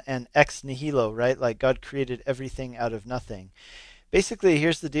of an ex nihilo, right? Like God created everything out of nothing. Basically,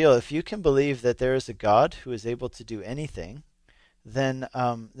 here's the deal. If you can believe that there is a God who is able to do anything, then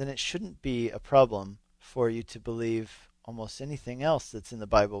it shouldn't be a problem for you to believe almost anything else that's in the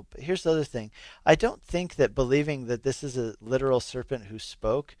Bible. But here's the other thing. I don't think that believing that this is a literal serpent who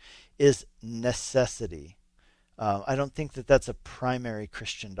spoke is necessity. I don't think that that's a primary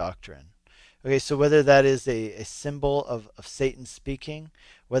Christian doctrine. Okay, so whether that is a symbol of Satan speaking,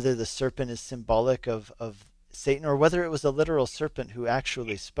 whether the serpent is symbolic of Satan, or whether it was a literal serpent who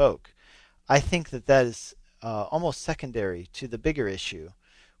actually spoke, I think that is almost secondary to the bigger issue,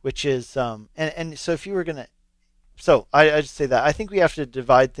 which is, and so if you were going to, so I just say that I think we have to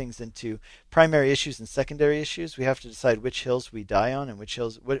divide things into primary issues and secondary issues. We have to decide which hills we die on and which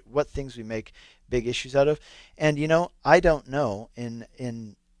hills, what things we make big issues out of. And I don't know in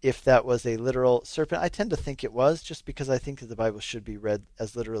if that was a literal serpent. I tend to think it was, just because I think that the Bible should be read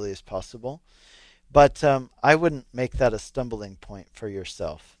as literally as possible. But I wouldn't make that a stumbling point for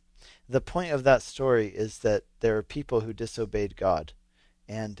yourself. The point of that story is that there are people who disobeyed God,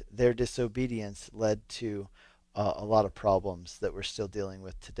 and their disobedience led to a lot of problems that we're still dealing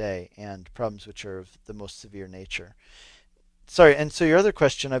with today, and problems which are of the most severe nature. Sorry, and so your other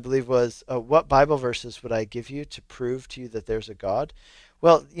question, I believe, was what Bible verses would I give you to prove to you that there's a God?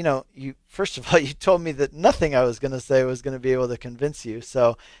 Well, you first of all, you told me that nothing I was going to say was going to be able to convince you,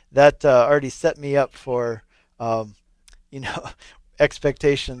 so that already set me up for,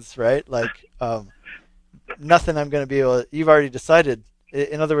 expectations, right? Like nothing I'm going to be able to, you've already decided.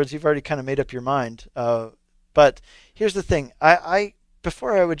 In other words, you've already kind of made up your mind. But here's the thing. I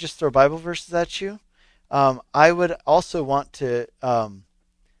before I would just throw Bible verses at you, I would also want to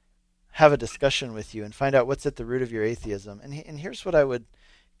have a discussion with you and find out what's at the root of your atheism. And here's what I would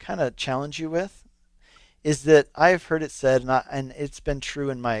kind of challenge you with, is that I've heard it said, and it's been true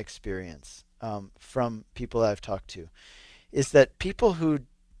in my experience from people I've talked to, is that people who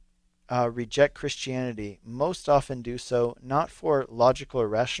reject Christianity most often do so not for logical or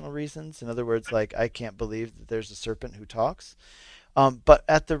rational reasons. In other words, like, I can't believe that there's a serpent who talks. But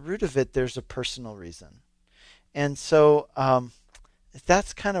at the root of it, there's a personal reason. And so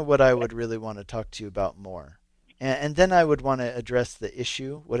that's kind of what I would really want to talk to you about more. And then I would want to address the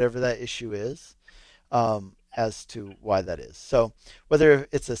issue, whatever that issue is, as to why that is. So whether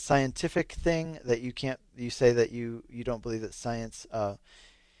it's a scientific thing that you say that you don't believe that science,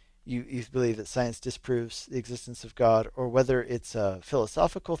 you believe that science disproves the existence of God, or whether it's a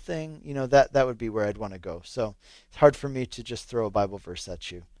philosophical thing, that would be where I'd want to go. So it's hard for me to just throw a Bible verse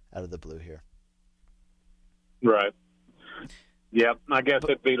at you out of the blue here. Right. Yep. I guess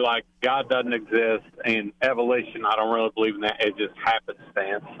it'd be like God doesn't exist, and evolution, I don't really believe in that. It just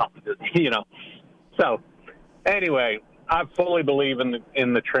happenstance, something, So anyway, I fully believe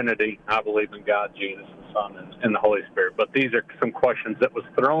in the Trinity. I believe in God, Jesus, the Son, and the Holy Spirit. But these are some questions that was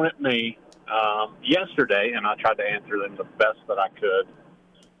thrown at me yesterday, and I tried to answer them the best that I could,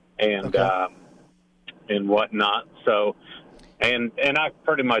 and and whatnot. So, and I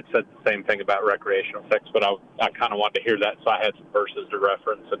pretty much said the same thing about recreational sex, but I kind of wanted to hear that, so I had some verses to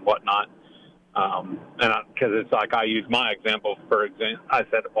reference and whatnot. And because it's like I use my example, for example, I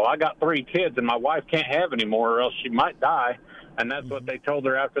said, well, I got 3 kids and my wife can't have any more or else she might die. And that's what they told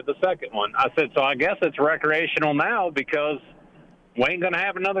her after the second one. I said, so I guess it's recreational now because we ain't going to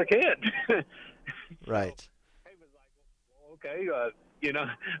have another kid. Right. So he was like, well, okay, you know,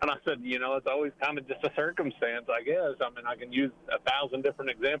 and I said, you know, it's always kind of just a circumstance, I guess. I mean, I can use 1,000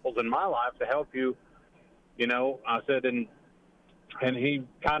 different examples in my life to help you, you know. I said, and he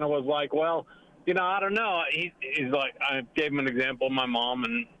kind of was like, well, you know, I don't know. He's like, I gave him an example of my mom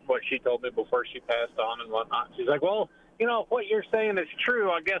and what she told me before she passed on and whatnot. She's like, well, you know, if what you're saying is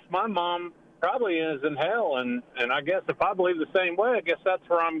true, I guess my mom probably is in hell. And I guess if I believe the same way, I guess that's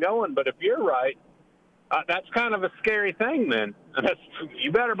where I'm going. But if you're right, that's kind of a scary thing then. And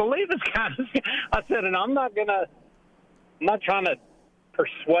you better believe it's kind of scary. I said, and I'm not trying to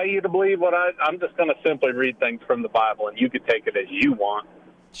persuade you to believe what I'm just going to simply read things from the Bible, and you could take it as you want.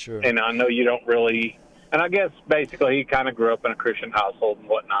 Sure. And I know you don't really, and I guess basically he kind of grew up in a Christian household and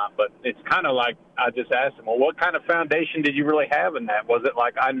whatnot, but it's kind of like I just asked him, well, what kind of foundation did you really have in that? Was it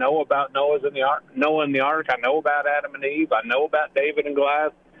like, I know about Noah in the ark, I know about Adam and Eve, I know about David and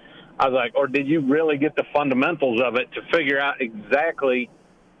Goliath? I was like, or did you really get the fundamentals of it to figure out exactly,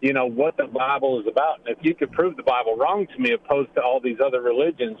 you know, what the Bible is about? And if you could prove the Bible wrong to me opposed to all these other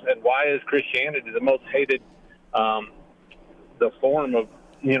religions, and why is Christianity the most hated the form of,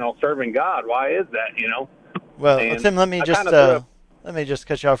 you know, serving God? Why is that, you know? Well, Tim, let me just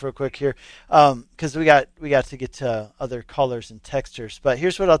cut you off real quick here, because we got to get to other callers and texters. But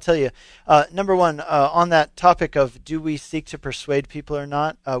here's what I'll tell you. Number one, on that topic of do we seek to persuade people or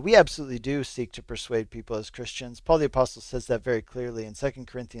not, we absolutely do seek to persuade people as Christians. Paul the Apostle says that very clearly in 2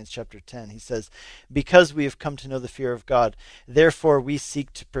 Corinthians chapter 10. He says, because we have come to know the fear of God, therefore we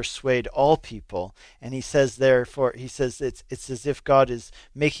seek to persuade all people. And he says, therefore, it's as if God is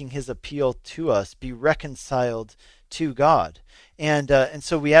making his appeal to us, be reconciled to God. And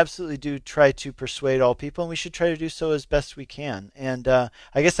so we absolutely do try to persuade all people, and we should try to do so as best we can. And I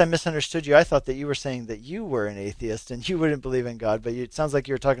guess I misunderstood you. I thought that you were saying that you were an atheist and you wouldn't believe in God, but it sounds like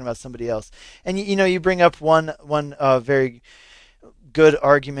you were talking about somebody else. And you know, you bring up one very good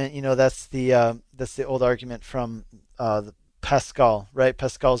argument. You know, that's the old argument from Pascal, right?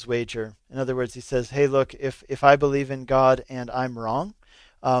 Pascal's wager. In other words, he says, hey, look, if I believe in God and I'm wrong,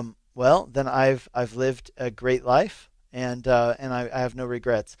 well, then I've lived a great life, and I have no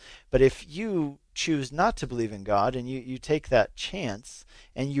regrets. But if you choose not to believe in God and you take that chance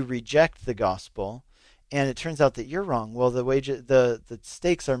and you reject the gospel, and it turns out that you're wrong, well, the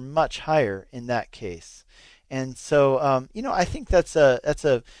stakes are much higher in that case. And so, you know, I think that's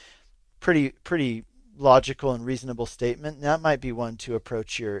a pretty logical and reasonable statement. And that might be one to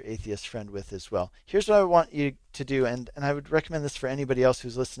approach your atheist friend with as well. Here's what I want you to do, and I would recommend this for anybody else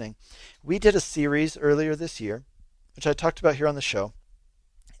who's listening. We did a series earlier this year, which I talked about here on the show,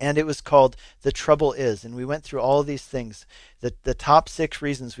 and it was called The Trouble Is, and we went through all of these things. The top 6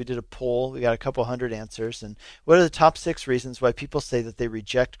 reasons. We did a poll. We got a couple hundred answers. And what are the top 6 reasons why people say that they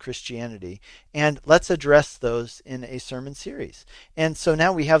reject Christianity? And let's address those in a sermon series. And so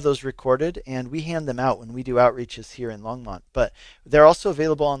now we have those recorded, and we hand them out when we do outreaches here in Longmont. But they're also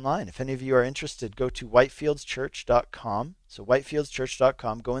available online. If any of you are interested, go to whitefieldschurch.com. So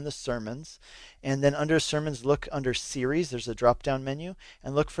whitefieldschurch.com, go in the sermons, and then under sermons, look under series. There's a drop-down menu,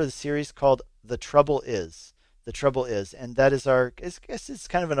 and look for the series called The Trouble Is. The Trouble Is. And that is I guess it's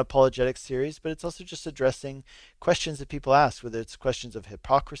kind of an apologetic series, but it's also just addressing questions that people ask, whether it's questions of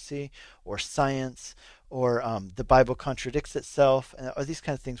hypocrisy or science or the Bible contradicts itself, or these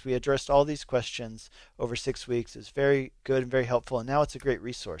kind of things. We addressed all these questions over 6 weeks. It was very good and very helpful, and now it's a great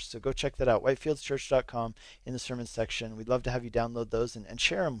resource. So go check that out, whitefieldschurch.com, in the sermon section. We'd love to have you download those and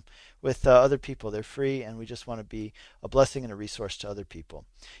share them with other people. They're free, and we just want to be a blessing and a resource to other people.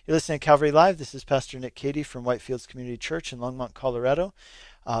 You're listening to Calvary Live. This is Pastor Nick Cady from Whitefields Community Church in Longmont, Colorado.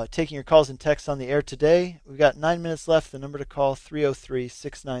 Taking your calls and texts on the air today. We've got 9 minutes left. The number to call,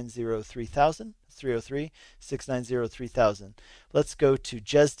 303-690-3000. 303-690-3000. Let's go to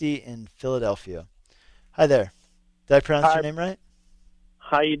Jesdi in Philadelphia. Hi there. Did I pronounce your name right?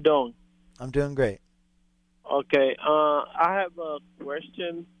 How you doing? I'm doing great. Okay. I have a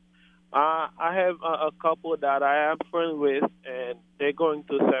question. I have a couple that I am friends with, and they're going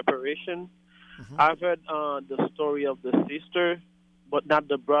through separation. I've heard the story of the sister, but not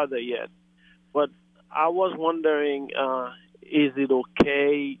the brother yet. But I was wondering, is it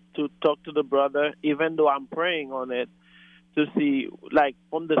okay to talk to the brother, even though I'm praying on it, to see, like,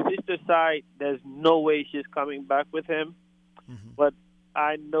 from the sister side, there's no way she's coming back with him. But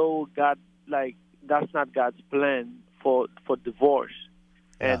I know God, like, that's not God's plan for divorce.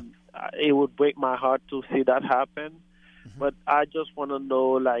 And it would break my heart to see that happen. But I just want to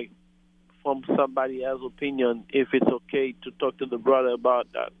know, like, from somebody else's opinion, if it's okay to talk to the brother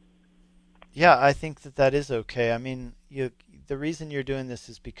about that. Yeah, I think that is okay. I mean, the reason you're doing this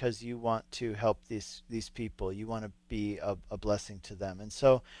is because you want to help these people. You want to be a blessing to them. And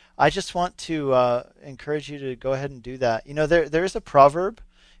so I just want to encourage you to go ahead and do that. You know, there is a proverb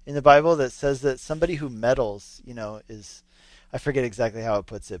in the Bible that says that somebody who meddles, you know, is, I forget exactly how it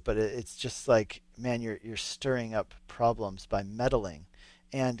puts it, but it's just like, man, you're stirring up problems by meddling.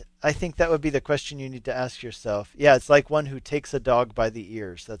 And I think that would be the question you need to ask yourself. Yeah, it's like one who takes a dog by the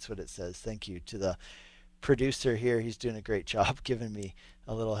ears. That's what it says. Thank you to the producer here. He's doing a great job giving me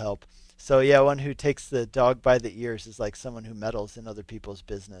a little help. So yeah, one who takes the dog by the ears is like someone who meddles in other people's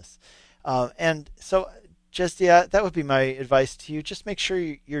business. And so just, yeah, that would be my advice to you. Just make sure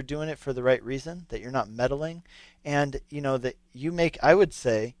you're doing it for the right reason, that you're not meddling. And, you know, that you make, I would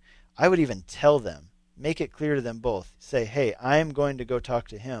say, I would even tell them, make it clear to them both. Say, hey, I am going to go talk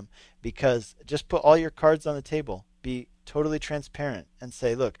to him, because just put all your cards on the table. Be totally transparent and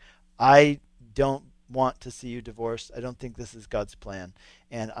say, look, I don't want to see you divorced. I don't think this is God's plan.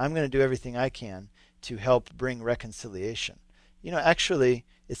 And I'm going to do everything I can to help bring reconciliation. You know, actually,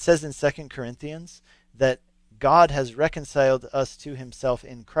 it says in 2 Corinthians that God has reconciled us to himself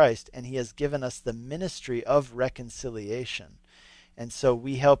in Christ, and he has given us the ministry of reconciliation. And so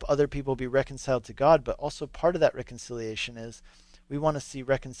we help other people be reconciled to God, but also part of that reconciliation is we want to see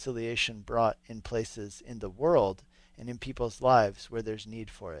reconciliation brought in places in the world and in people's lives where there's need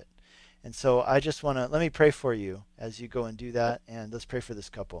for it. And so I just want to, let me pray for you as you go and do that, and let's pray for this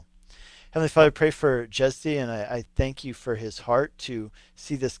couple. Heavenly Father, I pray for Jesse, and I thank you for his heart to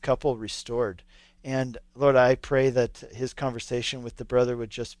see this couple restored. And Lord, I pray that his conversation with the brother would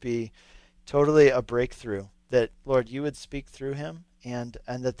just be totally a breakthrough, that, Lord, you would speak through him, and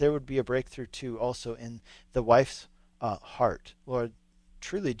that there would be a breakthrough too also in the wife's heart. Lord,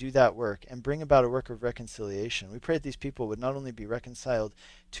 truly do that work and bring about a work of reconciliation. We pray that these people would not only be reconciled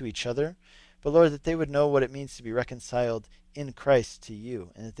to each other, but Lord, that they would know what it means to be reconciled in Christ to you,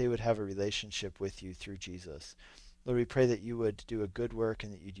 and that they would have a relationship with you through Jesus. Lord, we pray that you would do a good work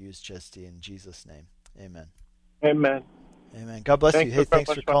and that you'd use Jesse in Jesus' name. Amen. Amen. Amen. God bless you. Hey,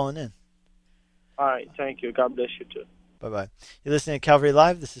 thanks for calling in. All right. Thank you. God bless you too. Bye-bye. You're listening to Calvary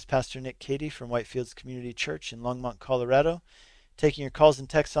Live. This is Pastor Nick Cady from Whitefields Community Church in Longmont, Colorado. Taking your calls and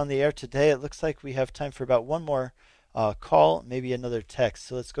texts on the air today. It looks like we have time for about one more call, maybe another text.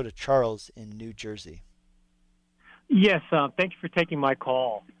 So let's go to Charles in New Jersey. Yes, thank you for taking my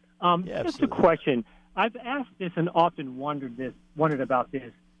call. Yeah, just a question. I've asked this and often wondered about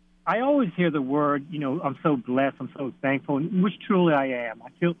this. I always hear the word, you know, I'm so blessed, I'm so thankful, which truly I am. I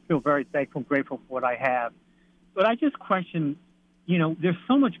feel very thankful and grateful for what I have. But I just question, you know, there's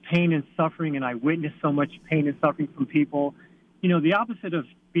so much pain and suffering, and I witness so much pain and suffering from people. You know, the opposite of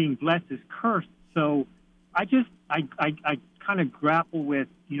being blessed is cursed. So I kind of grapple with,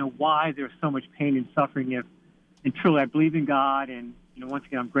 you know, why there's so much pain and suffering and truly I believe in God, and, you know, once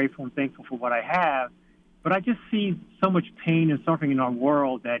again, I'm grateful and thankful for what I have. But I just see so much pain and suffering in our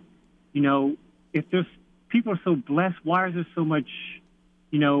world that, you know, if there's people are so blessed, why is there so much,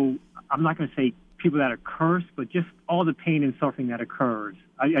 you know, I'm not going to say people that are cursed, but just all the pain and suffering that occurs.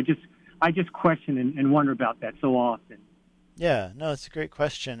 I just question and wonder about that so often. Yeah, no, it's a great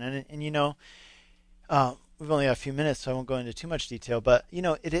question. And you know, we've only got a few minutes, so I won't go into too much detail, but, you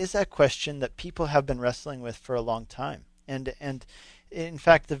know, it is that question that people have been wrestling with for a long time. And in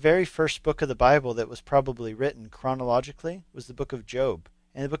fact, the very first book of the Bible that was probably written chronologically was the book of Job.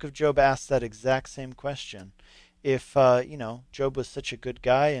 And the book of Job asks that exact same question. If, you know, Job was such a good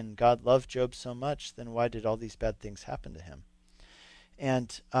guy and God loved Job so much, then why did all these bad things happen to him?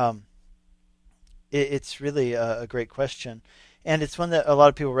 And it's really a great question. And it's one that a lot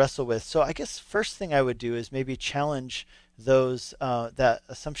of people wrestle with. So I guess first thing I would do is maybe challenge those that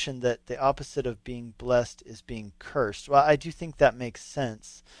assumption that the opposite of being blessed is being cursed. Well, I do think that makes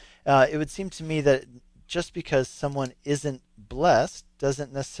sense. It would seem to me that just because someone isn't blessed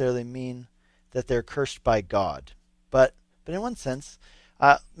doesn't necessarily mean that they're cursed by God. But in one sense,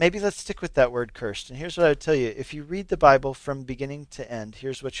 maybe let's stick with that word cursed. And here's what I would tell you. If you read the Bible from beginning to end,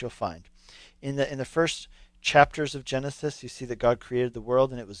 here's what you'll find. In the first chapters of Genesis, you see that God created the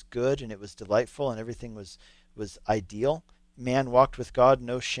world, and it was good, and it was delightful, and everything was ideal. Man walked with God,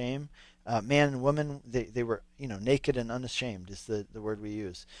 no shame. Man and woman, they were naked and unashamed is the word we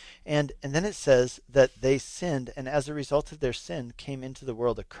use. And then it says that they sinned, and as a result of their sin came into the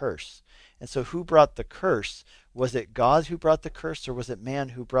world a curse. And so who brought the curse? Was it God who brought the curse, or was it man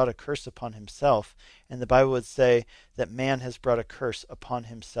who brought a curse upon himself? And the Bible would say that man has brought a curse upon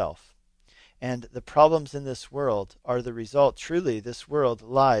himself. And the problems in this world are the result. Truly, this world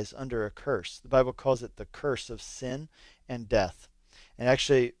lies under a curse. The Bible calls it the curse of sin and death. And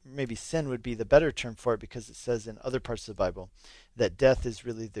actually, maybe sin would be the better term for it, because it says in other parts of the Bible that death is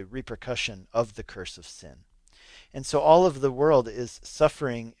really the repercussion of the curse of sin. And so all of the world is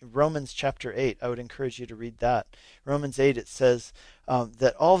suffering. Romans chapter 8, I would encourage you to read that. Romans 8, it says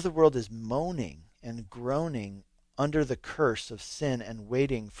that all of the world is moaning and groaning under the curse of sin and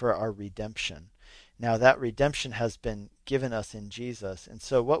waiting for our redemption. Now that redemption has been given us in Jesus. And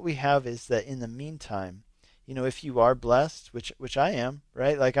so what we have is that in the meantime, if you are blessed, which I am,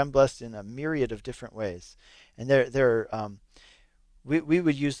 right? Like I'm blessed in a myriad of different ways. And we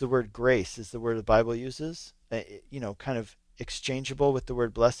would use the word grace is the word the Bible uses, kind of exchangeable with the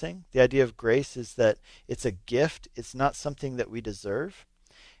word blessing. The idea of grace is that it's a gift. It's not something that we deserve.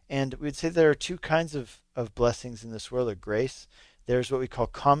 And we'd say there are two kinds of blessings in this world of grace. There's what we call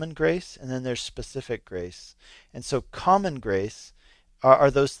common grace, and then there's specific grace. And so common grace are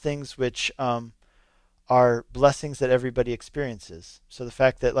those things which are blessings that everybody experiences. So the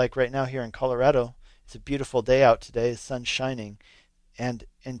fact that, like right now here in Colorado, it's a beautiful day out today, the sun's shining, and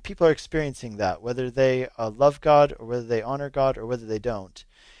people are experiencing that, whether they love God or whether they honor God or whether they don't.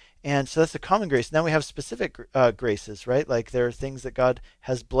 And so that's the common grace. Now we have specific graces, right? Like there are things that God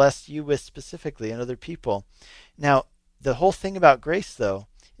has blessed you with specifically and other people. Now, the whole thing about grace, though,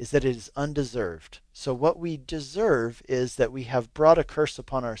 is that it is undeserved. So what we deserve is that we have brought a curse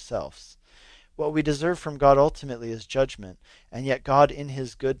upon ourselves. What we deserve from God ultimately is judgment, and yet God in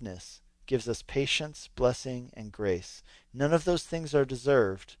his goodness gives us patience, blessing, and grace. None of those things are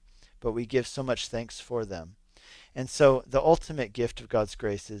deserved, but we give so much thanks for them. And so the ultimate gift of God's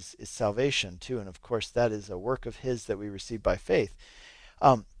grace is salvation too, and of course that is a work of his that we receive by faith.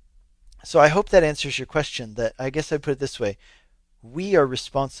 So I hope that answers your question. That I guess I'd put it this way. We are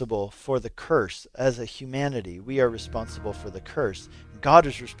responsible for the curse as a humanity. We are responsible for the curse. God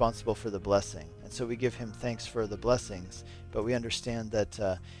is responsible for the blessing. And so we give him thanks for the blessings, but we understand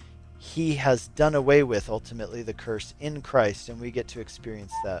that he has done away with ultimately the curse in Christ, and we get to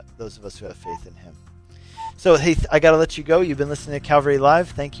experience that, those of us who have faith in him. So hey, I got to let you go. You've been listening to Calvary Live.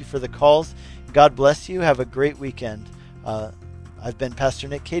 Thank you for the calls. God bless you. Have a great weekend. I've been Pastor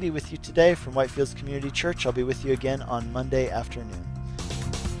Nick Cady with you today from Whitefields Community Church. I'll be with you again on Monday afternoon.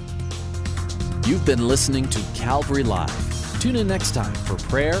 You've been listening to Calvary Live. Tune in next time for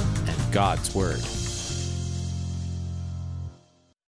prayer and God's Word.